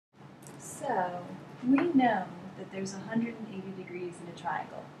So, we know that there's 180 degrees in a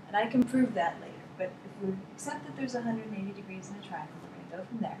triangle, and I can prove that later, but if we accept that there's 180 degrees in a triangle, we're going to go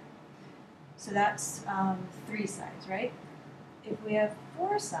from there. So that's 3 sides, right? If we have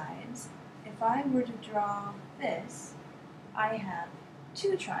 4 sides, if I were to draw this, I have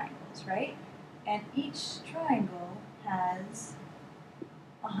 2 triangles, right? And each triangle has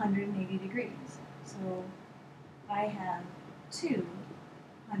 180 degrees. So I have 2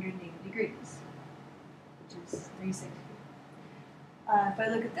 180 degrees, which is 360. If I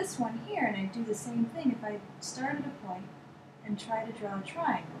look at this one here and I do the same thing, if I start at a point and try to draw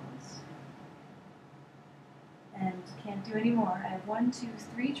triangles, and can't do any more, I have 1, 2,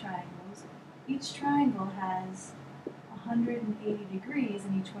 3 triangles. Each triangle has 180 degrees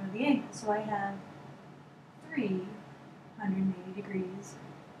in each one of the angles, so I have 3 180 degrees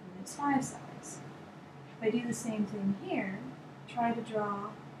and it's 5 sides. If I do the same thing here, try to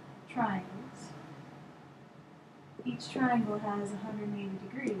draw triangles. Each triangle has 180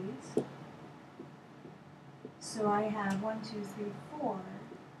 degrees, so I have 1, 2, 3, 4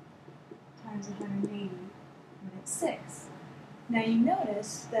 times 180, and it's 6. Now you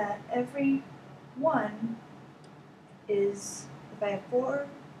notice that every one is, if I have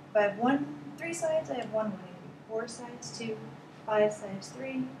 3 sides, I have 1 180. 4 sides, 2, 5 sides,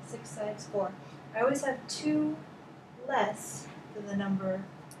 3, 6 sides, 4. I always have 2 less than the number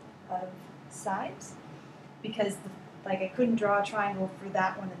of sides, because I couldn't draw a triangle for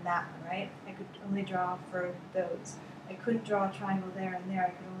that one and that one, right? I could only draw for those. I couldn't draw a triangle there and there.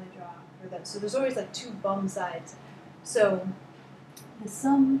 I could only draw for those. So there's always like 2 bum sides. So the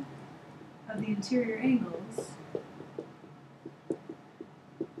sum of the interior angles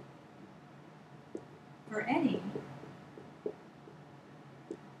for any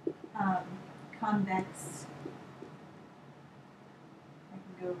convex, I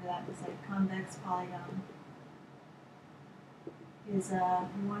can go over that, it's like convex polygon, is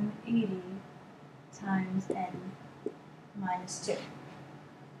 180 times n minus 2.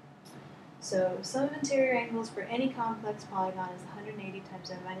 So sum of interior angles for any complex polygon is 180 times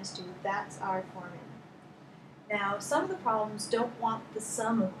n minus 2. That's our formula. Now, some of the problems don't want the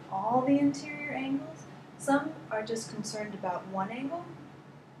sum of all the interior angles. Some are just concerned about one angle.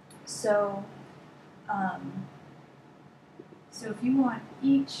 So, if you want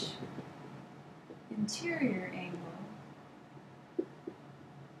each interior angle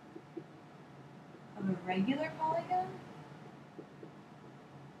of a regular polygon,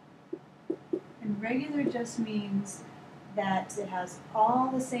 and regular just means that it has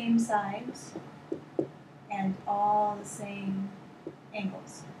all the same sides and all the same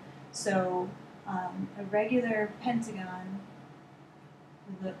angles. So a regular pentagon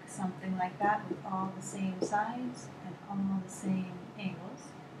would look something like that, with all the same sides and all the same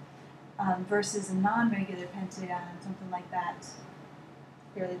angles, versus a non-regular pentagon, something like that,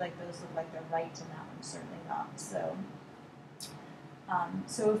 fairly like those look like they're right, and that one's certainly not. So,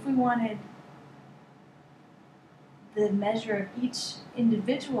 so if we wanted the measure of each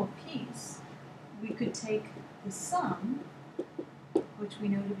individual piece, we could take the sum, which we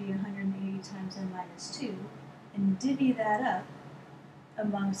know to be 180 times n minus 2, and divvy that up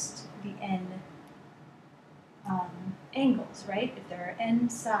amongst the n angles, right? If there are n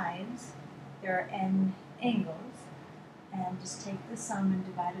sides, there are n angles, and just take the sum and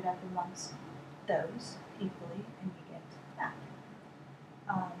divide it up amongst those equally, and you get that.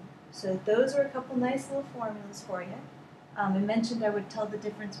 So those are a couple nice little formulas for you. I mentioned I would tell the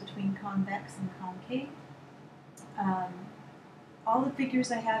difference between convex and concave. All the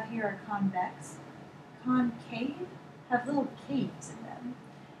figures I have here are convex. Concave have little caves in them.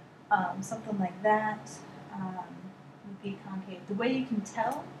 Something like that would be concave. The way you can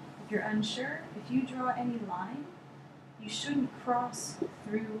tell, if you're unsure, if you draw any line, you shouldn't cross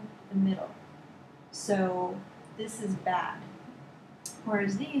through the middle. So this is bad.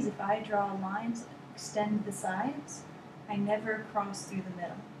 Whereas these, if I draw lines that extend the sides, I never cross through the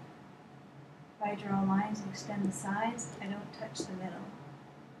middle. If I draw lines and extend the sides, I don't touch the middle.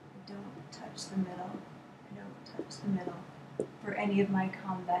 I don't touch the middle. I don't touch the middle for any of my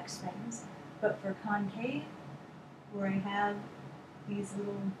convex things. But for concave, where I have these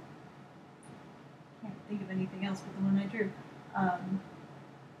little, can't think of anything else but the one I drew.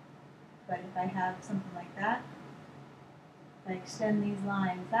 But if I have something like that, if I extend these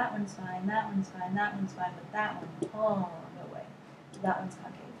lines, that one's fine, that one's fine, that one's fine, but that one, oh, no way. That one's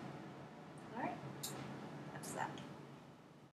concave.